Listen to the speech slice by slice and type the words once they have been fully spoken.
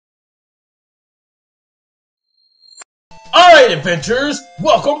Alright, adventurers,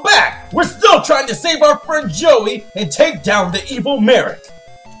 welcome back! We're still trying to save our friend Joey and take down the evil Merrick.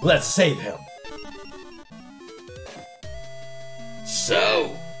 Let's save him.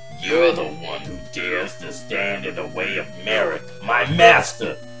 So, you're the one who dares to stand in the way of Merrick, My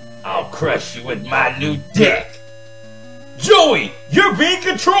master, I'll crush you with my new dick! Joey, you're being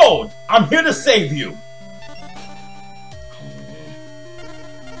controlled! I'm here to save you!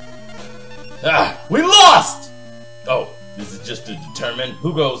 We lost! Oh, this is just to determine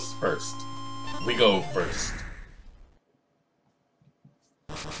who goes first. We go first.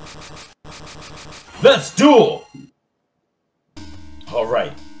 Let's duel!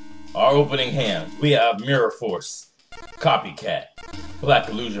 Alright, our opening hand. We have Mirror Force, Copycat, Black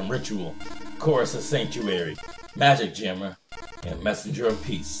Illusion Ritual, Chorus of Sanctuary, Magic Jammer, and Messenger of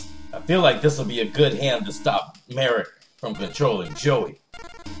Peace. I feel like this will be a good hand to stop Merrick from controlling Joey.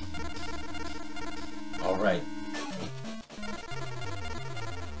 Alright.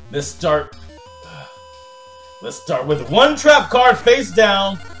 Let's start with one trap card face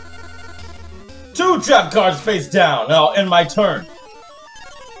down, two trap cards face down. Now, I'll end my turn.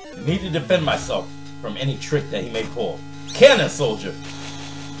 I need to defend myself from any trick that he may pull. Cannon Soldier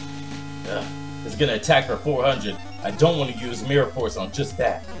is gonna attack for 400. I don't want to use Mirror Force on just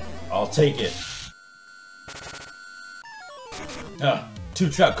that. I'll take it. Two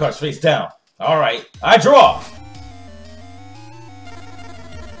trap cards face down. Alright, I draw!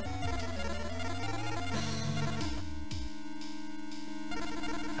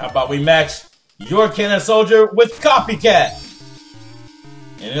 How about we match your Cannon Soldier with Copycat?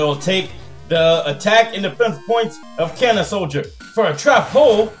 And it'll take the attack and defense points of Cannon Soldier. For a trap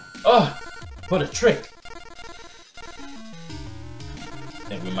hole, what a trick. I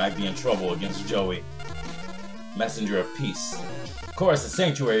think we might be in trouble against Joey. Messenger of Peace. Of course, the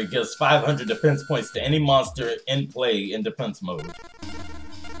Sanctuary gives 500 defense points to any monster in play in defense mode.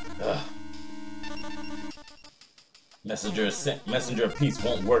 Messenger of Peace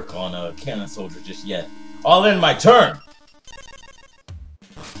won't work on a Cannon Soldier just yet. I'll end my turn!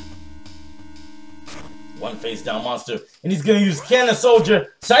 One face down monster, and he's gonna use Cannon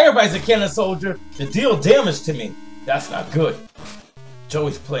Soldier, sacrifice a Cannon Soldier to deal damage to me. That's not good.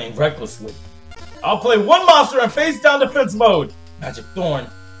 Joey's playing recklessly. I'll play one monster in face down defense mode. Magic Thorn.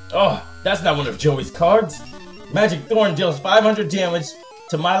 Oh, that's not one of Joey's cards. Magic Thorn deals 500 damage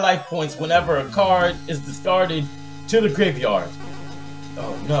to my life points whenever a card is discarded to the graveyard.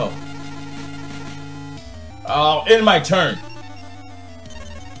 Oh no. I'll end my turn.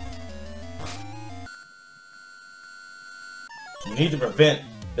 You need to prevent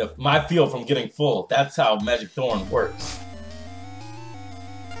my field from getting full. That's how Magic Thorn works.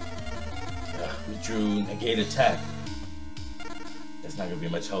 We drew Negate Attack. That's not going to be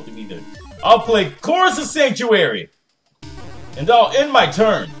much help either. I'll play Chorus of Sanctuary. And I'll end my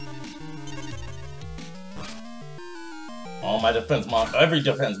turn. All my defense monster, every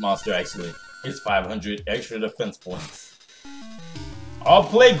defense monster actually, gets 500 extra defense points. I'll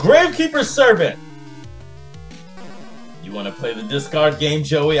play Gravekeeper's Servant. You want to play the discard game,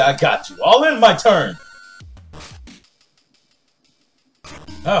 Joey? I got you. I'll end my turn.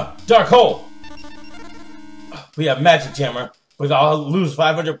 Dark Hole. We have Magic Jammer, but I'll lose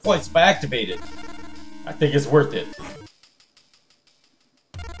 500 points if I activate it. I think it's worth it.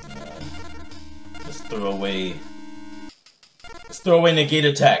 Let's throw away Negate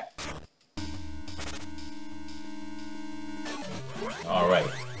Attack. Alright,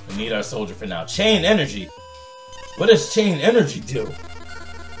 we need our soldier for now. Chain Energy. What does Chain Energy do?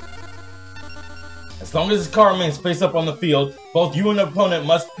 As long as this card remains face up on the field, both you and the opponent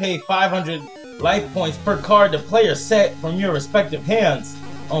must pay 500 life points per card the player set from your respective hands.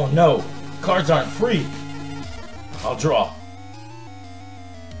 Oh no, cards aren't free. I'll draw.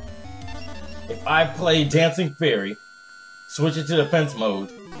 If I play Dancing Fairy, switch it to defense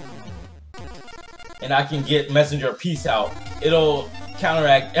mode, and I can get Messenger of Peace out, it'll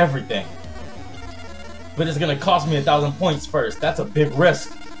counteract everything. But it's gonna cost me 1,000 points first. That's a big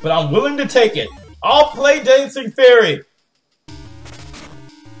risk, but I'm willing to take it. I'll play Dancing Fairy.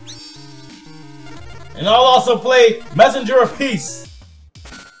 And I'll also play Messenger of Peace.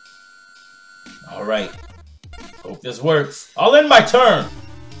 Alright. Hope this works. I'll end my turn.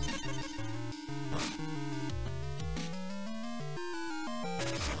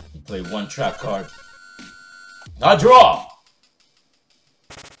 Play one trap card. I draw.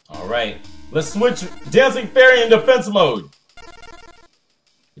 Alright. Let's switch Dancing Fairy in defense mode.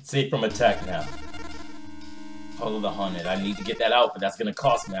 It's safe from attack now. Follow the Haunted. I need to get that out, but that's gonna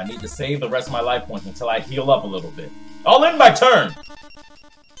cost me. I need to save the rest of my life points until I heal up a little bit. I'll end my turn!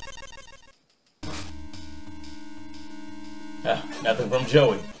 Nothing from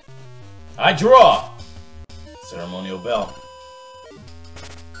Joey. I draw! Ceremonial Bell.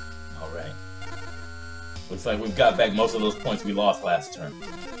 Alright. Looks like we've got back most of those points we lost last turn.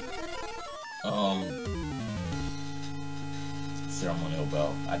 Ceremonial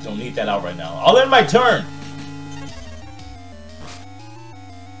Bell. I don't need that out right now. I'll end my turn!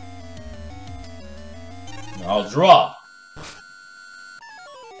 I'll draw.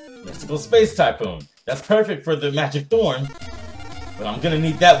 Mystical Space Typhoon. That's perfect for the Magic Thorn. But I'm gonna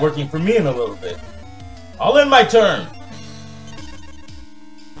need that working for me in a little bit. I'll end my turn!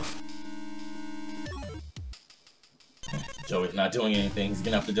 Joey's not doing anything. He's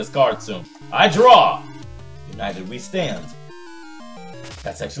gonna have to discard soon. I draw! United we stand.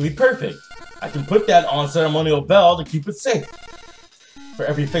 That's actually perfect. I can put that on Ceremonial Bell to keep it safe. For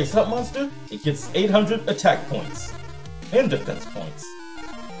every face-up monster, it gets 800 attack points. And defense points.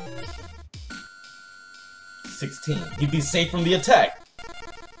 16. He'd be safe from the attack.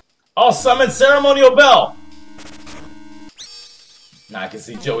 I'll summon Ceremonial Bell! Now I can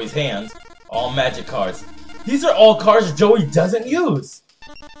see Joey's hands. All magic cards. These are all cards Joey doesn't use!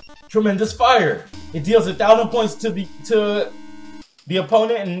 Tremendous Fire. It deals 1,000 points to the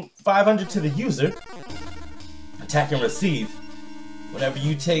opponent and 500 to the user. Attack and receive. Whenever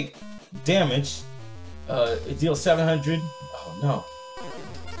you take damage, it deals 700. Oh no.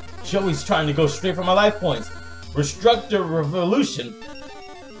 Joey's trying to go straight for my life points. Restructure Revolution.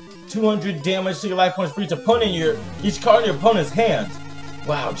 200 damage to your life points for each opponent each card in your opponent's hand.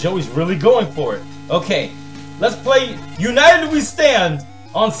 Wow, Joey's really going for it. Okay, let's play United We Stand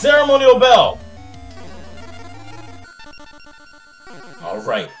on Ceremonial Bell.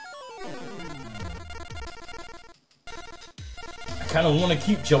 Alright. I kind of want to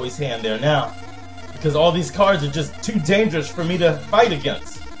keep Joey's hand there now, because all these cards are just too dangerous for me to fight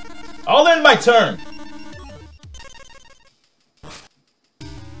against. I'll end my turn.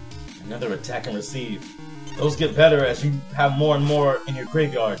 Another attack and receive. Those get better as you have more and more in your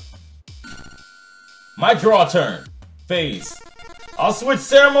graveyard. My draw turn. Phase. I'll switch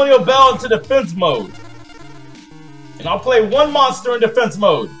Ceremonial Bell into defense mode. And I'll play one monster in defense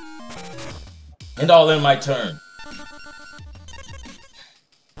mode. And I'll end my turn.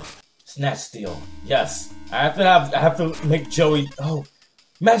 Snatch Steal. Yes. I have to make Joey. Oh,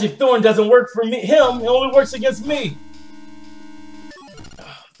 Magic Thorn doesn't work for me. Him. It only works against me.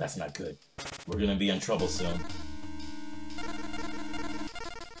 Oh, that's not good. We're gonna be in trouble soon.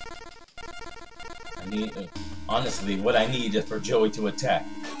 Honestly, what I need is for Joey to attack.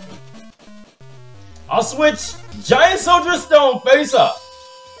 I'll switch Giant Soldier Stone face up,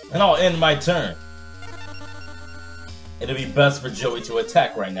 and I'll end my turn. It'll be best for Joey to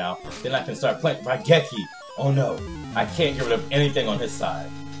attack right now. Then I can start playing Raigeki. Oh no, I can't get rid of anything on his side.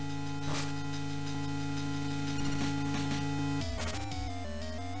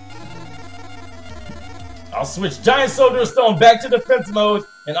 I'll switch Giant Soldier Stone back to defense mode,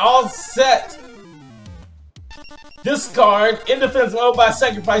 and I'll set this card in defense mode by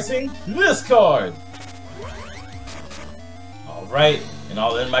sacrificing this card. Alright, and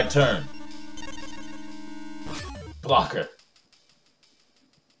I'll end my turn. Blocker.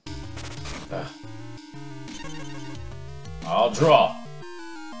 I'll draw.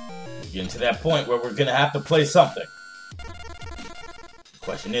 We're getting to that point where we're gonna have to play something. The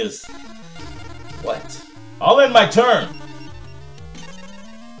question is, what? I'll end my turn.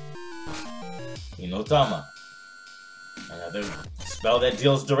 Inotama. Another spell that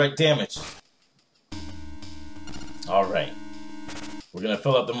deals direct damage. Alright. We're gonna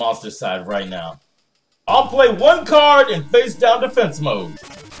fill up the monster side right now. I'll play one card in face down defense mode.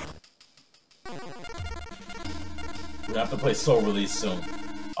 We're gonna have to play Soul Release soon.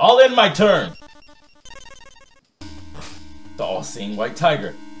 I'll end my turn. The All-Seeing White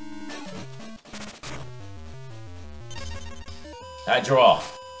Tiger. I draw.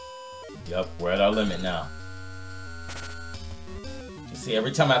 Yup, we're at our limit now. You see,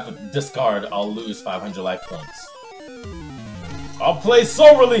 every time I have to discard, I'll lose 500 life points. I'll play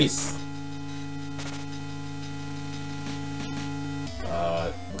Soul Release!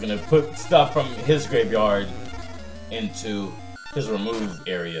 We're gonna put stuff from his graveyard into his remove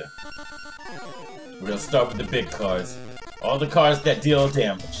area. We're gonna start with the big cards. All the cards that deal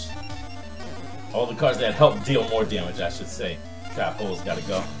damage. All the cards that help deal more damage, I should say. Trap Hole's gotta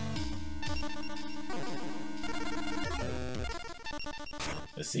go.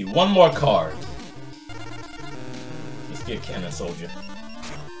 Let's see, one more card. Let's get Cannon Soldier.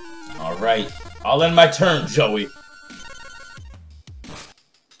 Alright, I'll end my turn, Joey.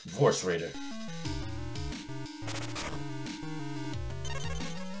 Force Raider.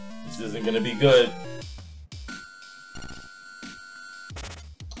 This isn't gonna be good.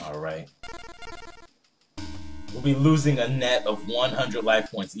 Alright. We'll be losing a net of 100 life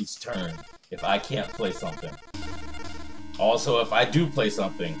points each turn if I can't play something. Also, if I do play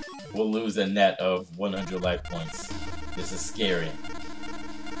something, we'll lose a net of 100 life points. This is scary.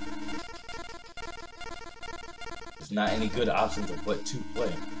 There's not any good options of what to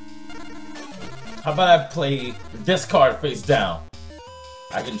play. How about I play this card face down?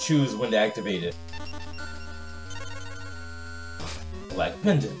 I can choose when to activate it. Black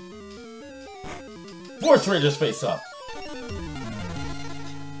Pendant. Force Raiders face up.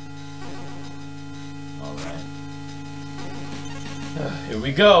 Alright. Here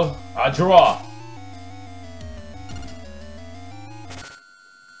we go. I draw.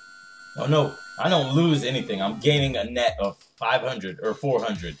 Oh no, I don't lose anything. I'm gaining a net of 500 or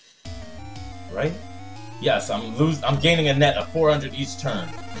 400. Right? Yes, I'm gaining a net of 400 each turn.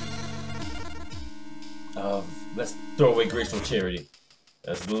 Let's throw away Graceful Charity.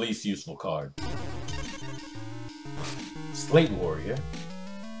 That's the least useful card. Slate Warrior.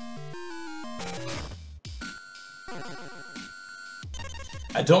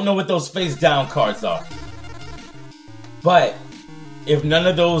 I don't know what those face down cards are. But if none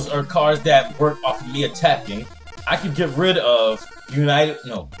of those are cards that work off of me attacking, I could get rid of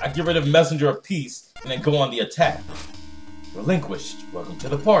I get rid of Messenger of Peace and then go on the attack. Relinquished. Welcome to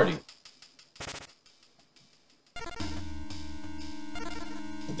the party.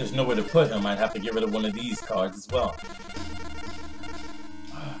 If there's nowhere to put him, I'd have to get rid of one of these cards as well.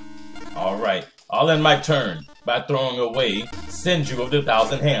 Alright, I'll end my turn by throwing away Senju of the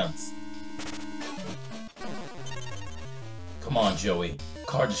 1,000 Hands. Come on, Joey.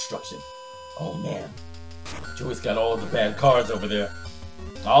 Card destruction. Oh man. Joey's got all the bad cards over there.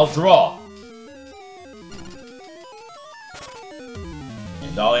 I'll draw.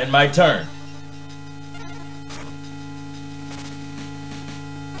 And I'll end my turn.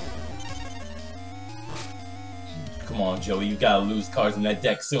 Come on, Joey. You gotta lose cards in that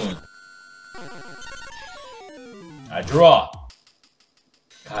deck soon. I draw.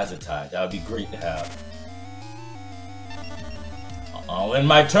 Kazatai. That would be great to have. I'll end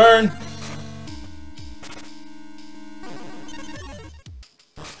my turn.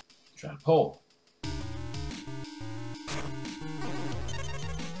 Trap hole.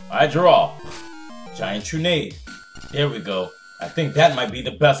 I draw. Giant Trunade. There we go. I think that might be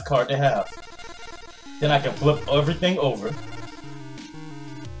the best card to have. Then I can flip everything over.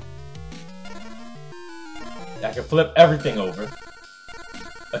 I can flip everything over.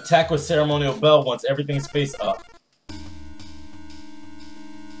 Attack with Ceremonial Bell once everything's face up.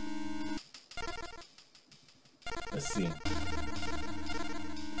 Let's see.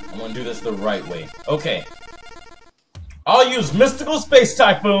 I'm gonna do this the right way. Okay. I'll use Mystical Space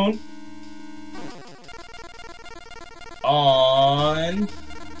Typhoon on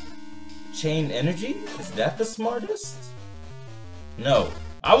Chain Energy? Is that the smartest? No.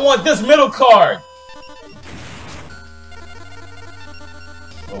 I want this middle card!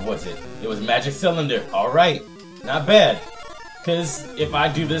 What was it? It was Magic Cylinder. Alright. Not bad. Because if I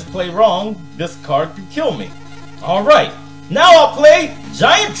do this play wrong, this card could kill me. Alright. Now I'll play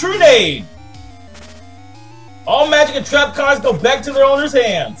Giant Trunade! All Magic and Trap cards go back to their owner's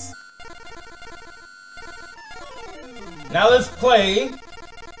hands. Now let's play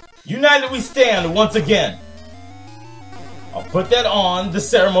United We Stand once again. I'll put that on the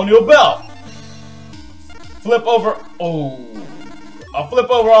Ceremonial Bell. Flip over. Oh. I'll flip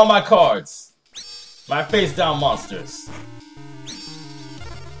over all my cards. My face down monsters.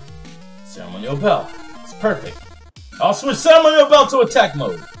 Ceremonial Bell. It's perfect. I'll switch Ceremonial Bell to attack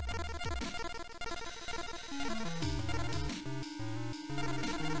mode.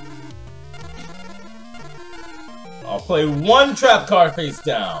 I'll play one trap card face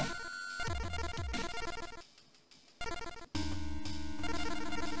down.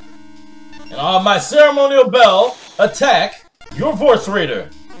 And on my Ceremonial Bell, attack your Force Raider.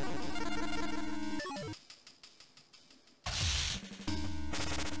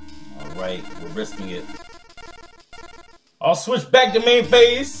 Alright, we're risking it. I'll switch back to main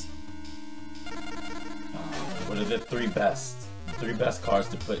phase. What are the three best cards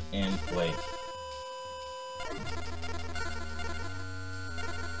to put in play?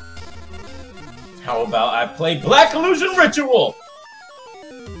 How about I play Black Illusion Ritual?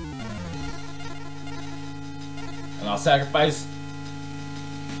 And I'll sacrifice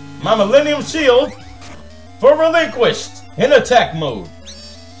my Millennium Shield for Relinquished in attack mode.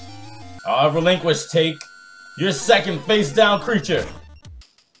 I'll have Relinquished take your second face down creature.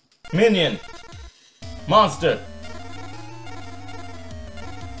 Minion. Monster.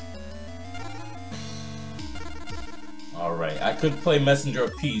 Alright, I could play Messenger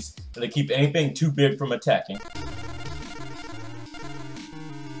of Peace to keep anything too big from attacking.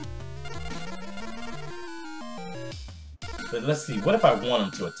 But let's see, what if I want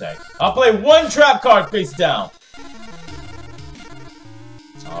him to attack? I'll play one trap card face down.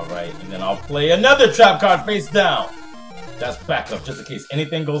 Alright, and then I'll play another trap card face down. That's backup, just in case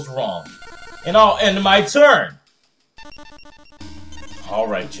anything goes wrong. And I'll end my turn.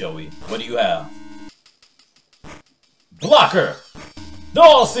 Alright, Joey, what do you have? Blocker! The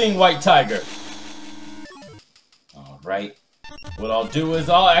all-seeing white tiger. Alright, what I'll do is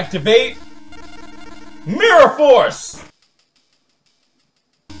I'll activate Mirror Force!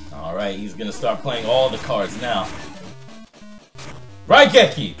 Alright, he's gonna start playing all the cards now.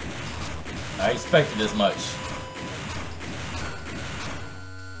 Raigeki! I expected as much.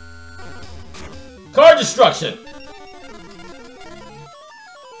 Card destruction!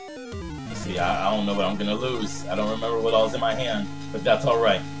 Let's see, I don't know what I'm gonna lose. I don't remember what all was in my hand, but that's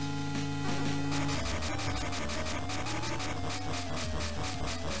alright.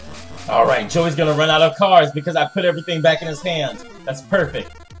 Alright, Joey's gonna run out of cards because I put everything back in his hands. That's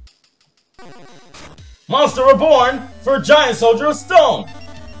perfect. Monster Reborn for Giant Soldier of Stone!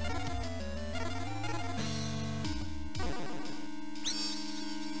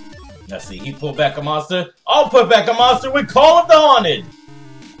 Let's see, he pulled back a monster. I'll put back a monster with Call of the Haunted!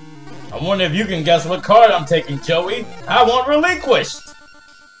 I wonder if you can guess what card I'm taking, Joey. I want Relinquished!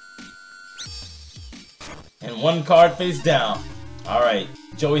 And one card face down. Alright,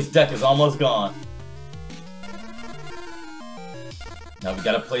 Joey's deck is almost gone. Now we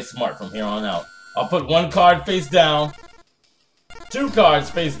gotta play smart from here on out. I'll put one card face down. Two cards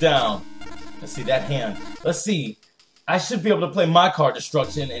face down. Let's see that hand. Let's see. I should be able to play my card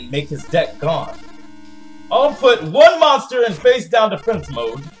destruction and make his deck gone. I'll put one monster in face down defense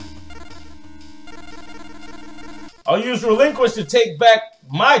mode. I'll use Relinquish to take back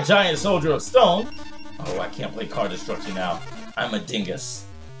my Giant Soldier of Stone. Oh, I can't play card destruction now. I'm a dingus.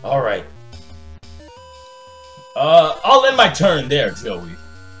 Alright. I'll end my turn there, Joey.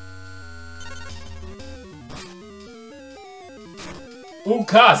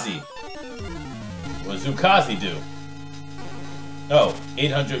 Ukazi. What does Ukazi do? Oh,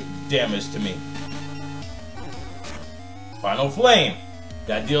 800 damage to me. Final Flame.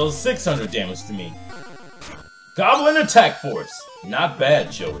 That deals 600 damage to me. Goblin Attack Force. Not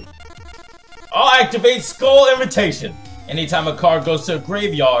bad, Joey. I'll activate Skull Invitation. Anytime a card goes to a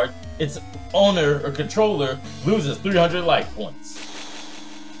graveyard, its owner or controller loses 300 life points.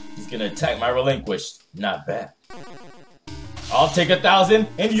 He's gonna attack my Relinquished. Not bad. I'll take 1,000,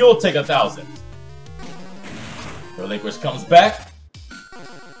 and you'll take 1,000. Relinquish comes back.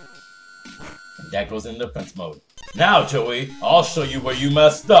 And that goes into defense mode. Now, Joey, I'll show you where you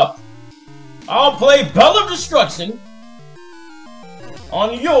messed up. I'll play Bell of Destruction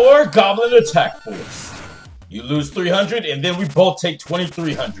on your Goblin Attack Force. You lose 300, and then we both take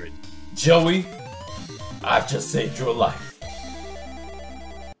 2,300. Joey, I've just saved your life.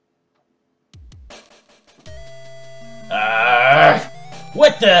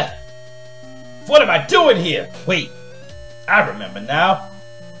 What am I doing here? Wait, I remember now.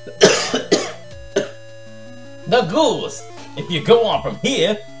 The Ghouls. If you go on from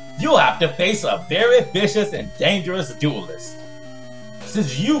here, you'll have to face a very vicious and dangerous duelist.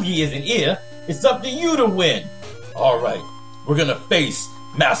 Since Yugi isn't here, it's up to you to win. Alright, we're gonna face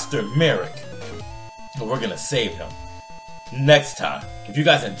Master Merrick. And we're gonna save him. Next time, if you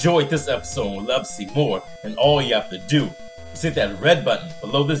guys enjoyed this episode and would love to see more, then all you have to do is hit that red button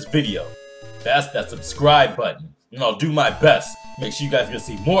below this video. That's that subscribe button, and I'll do my best. Make sure you guys can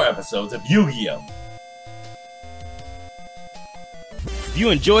see more episodes of Yu-Gi-Oh! If you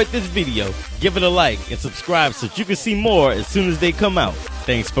enjoyed this video, give it a like and subscribe so you can see more as soon as they come out.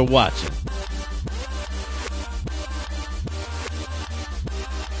 Thanks for watching.